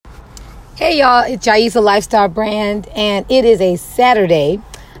Hey y'all, it's Yaisa Lifestyle Brand, and it is a Saturday.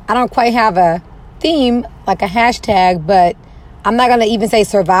 I don't quite have a theme, like a hashtag, but I'm not going to even say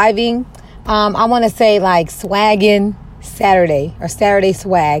surviving. I want to say like swagging Saturday or Saturday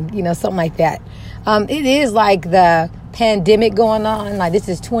swag, something like that. It is like the pandemic going on. Like this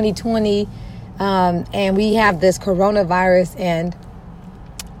is 2020, and we have this coronavirus, and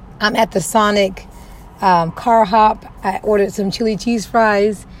I'm at the Sonic car hop. I ordered some chili cheese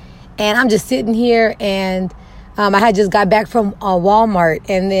fries. And I'm just sitting here, and I had just got back from Walmart,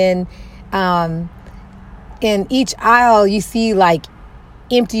 and then in each aisle you see like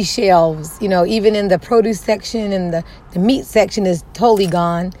empty shelves, even in the produce section, and the meat section is totally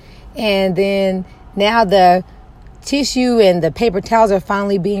gone. And then now the tissue and the paper towels are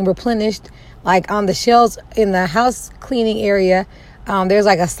finally being replenished. Like on the shelves in the house cleaning area, there's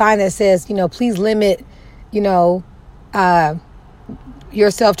like a sign that says, please limit,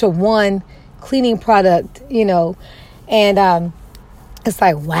 yourself to one cleaning product, and it's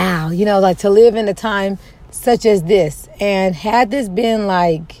like, wow, like to live in a time such as this. And had this been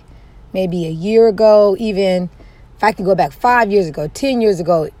like maybe a year ago, even if I can go back 5 years ago, 10 years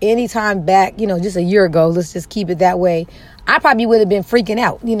ago, anytime back, just a year ago, let's just keep it that way, I probably would have been freaking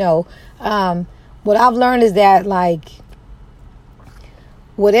out. What I've learned is that like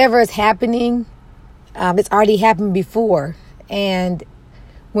whatever is happening, it's already happened before. And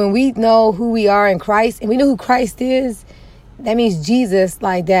when we know who we are in Christ, and we know who Christ is, that means Jesus,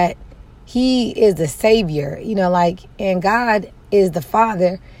 like that, he is the Savior, and God is the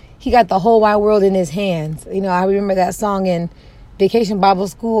Father. He got the whole wide world in his hands. I remember that song in Vacation Bible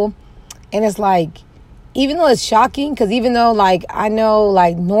School. And it's like, even though it's shocking, because even though like I know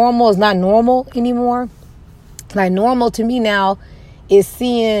like normal is not normal anymore, like normal to me now is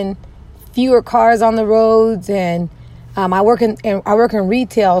seeing fewer cars on the roads, and I work in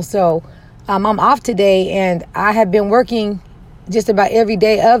retail, so I'm off today, and I have been working just about every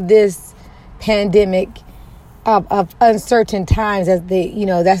day of this pandemic of uncertain times, as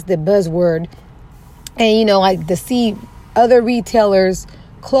that's the buzzword. And like to see other retailers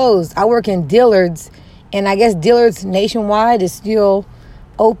closed. I work in Dillard's, and I guess Dillard's nationwide is still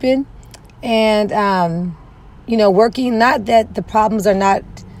open, and working. Not that the problems are not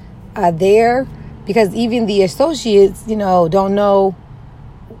there. Because even the associates, don't know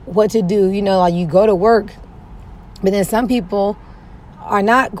what to do. Like you go to work, but then some people are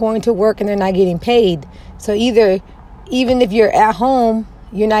not going to work and they're not getting paid. So even if you're at home,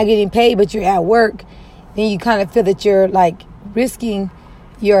 you're not getting paid, but you're at work, then you kind of feel that you're like risking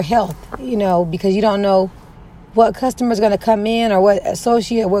your health, because you don't know what customer is going to come in, or what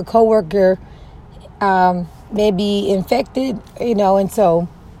associate, what coworker may be infected, and so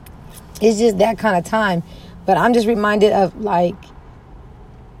it's just that kind of time. But I'm just reminded of like,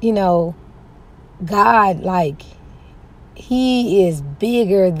 God, like he is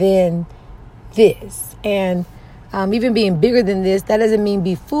bigger than this. And even being bigger than this, that doesn't mean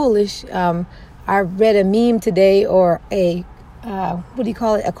be foolish. I read a meme today, or a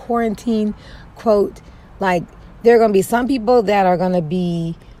a quarantine quote. Like there are going to be some people that are going to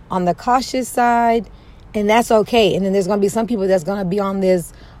be on the cautious side, and that's okay. And then there's going to be some people that's going to be on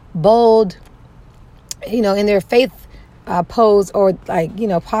this bold, in their faith pose, or like,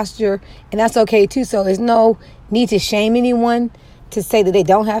 posture, and that's okay too. So there's no need to shame anyone to say that they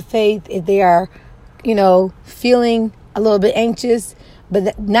don't have faith if they are, feeling a little bit anxious,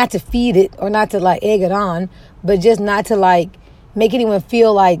 but not to feed it or not to like egg it on, but just not to like make anyone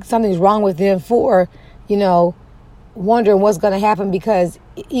feel like something's wrong with them for, wondering what's going to happen, because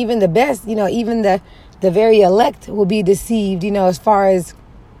even the best, even the very elect will be deceived, as far as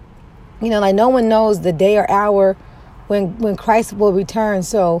like no one knows the day or hour when Christ will return.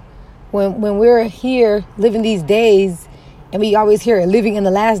 So when we're here living these days, and we always hear living in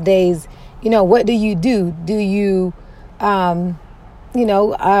the last days, what do you do? Do you, for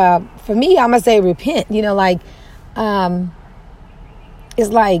me, I'm going to say repent,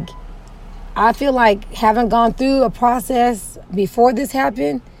 it's like, I feel like having gone through a process before this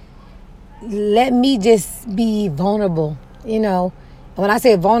happened, let me just be vulnerable, When I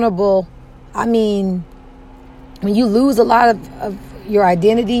say vulnerable, I mean when you lose a lot of your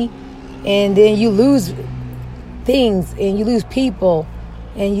identity, and then you lose things, and you lose people,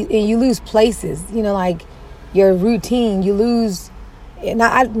 and you lose places, like your routine. You lose,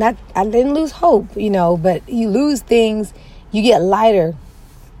 I didn't lose hope, but you lose things. You get lighter.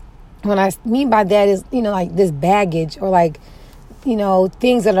 What I mean by that is, like this baggage, or like,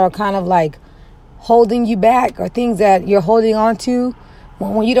 things that are kind of like holding you back, or things that you're holding on to.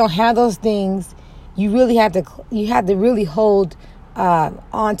 When you don't have those things, you have to really hold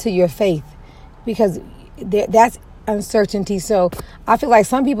onto your faith, because that's uncertainty. So I feel like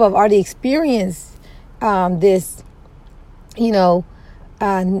some people have already experienced this,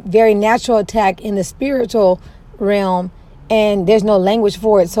 very natural attack in the spiritual realm, and there's no language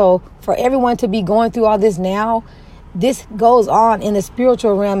for it. So for everyone to be going through all this now, this goes on in the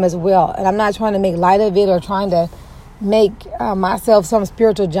spiritual realm as well. And I'm not trying to make light of it or trying to make myself some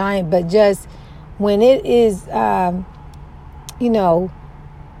spiritual giant, but just when it is, when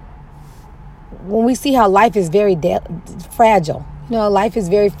we see how life is very fragile, life is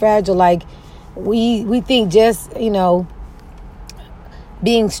very fragile. Like we think just,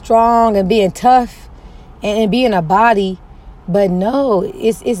 being strong and being tough and being a body, but no,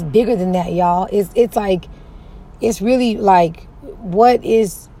 it's bigger than that, y'all. It's like, it's really like, what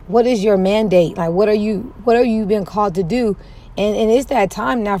is your mandate? Like, what are you been called to do? And it's that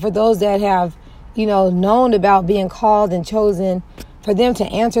time now for those that have, known about being called and chosen, for them to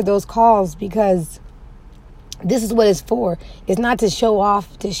answer those calls, because this is what it's for. It's not to show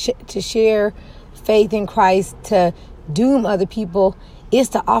off, to share faith in Christ, to doom other people. It's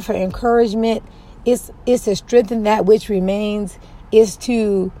to offer encouragement. It's to strengthen that which remains. It's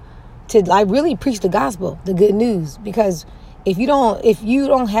to like really preach the gospel, the good news. Because if you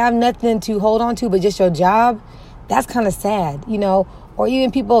don't have nothing to hold on to but just your job, that's kind of sad, Or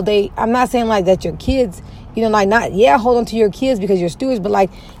even people, I'm not saying like that your kids, hold on to your kids because you're stewards, but like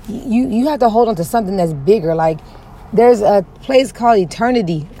you have to hold on to something that's bigger. Like there's a place called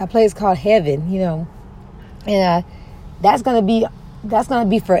eternity, a place called heaven, and that's gonna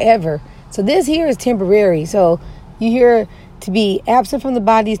be forever. So this here is temporary. So you hear to be absent from the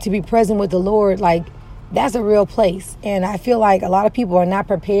bodies, to be present with the Lord, like that's a real place. And I feel like a lot of people are not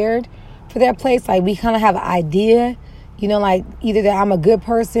prepared for that place. Like we kind of have an idea, like either that I'm a good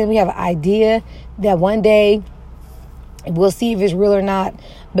person. We have an idea that one day we'll see if it's real or not.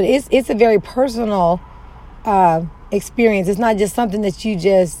 But it's a very personal experience. It's not just something that you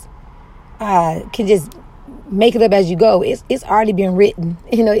just can just make it up as you go. It's already been written.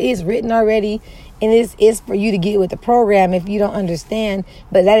 It's written already. And it's for you to get with the program if you don't understand.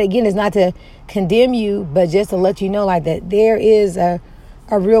 But that, again, is not to condemn you, but just to let you know like that there is a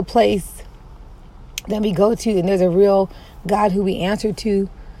real place that we go to, and there's a real God who we answer to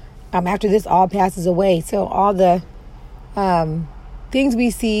after this all passes away. So all the things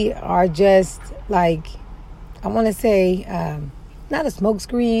we see are just like, I want to say, not a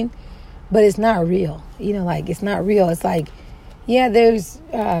smokescreen, but it's not real. It's not real. It's like, yeah, there's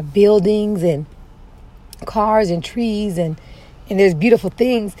buildings and cars and trees and there's beautiful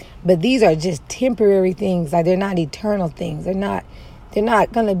things, but these are just temporary things. Like they're not eternal things. They're not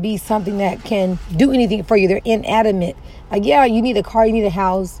going to be something that can do anything for you. They're inanimate. Like, yeah, you need a car, you need a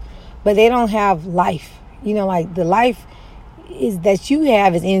house, but they don't have life. Like the life is that you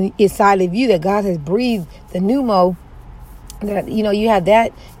have is inside of you, that God has breathed the pneumo. That you have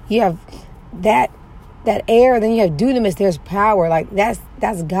that air, then you have dunamis. There's power. Like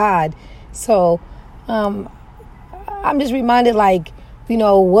that's God. So I'm just reminded, like,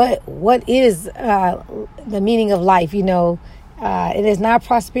 what is the meaning of life? It is not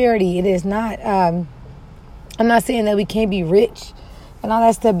prosperity. It is not. I'm not saying that we can't be rich and all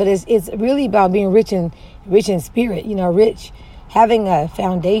that stuff, but it's really about being rich in spirit. Rich, having a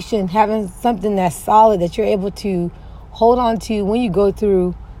foundation, having something that's solid that you're able to hold on to when you go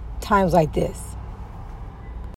through times like this.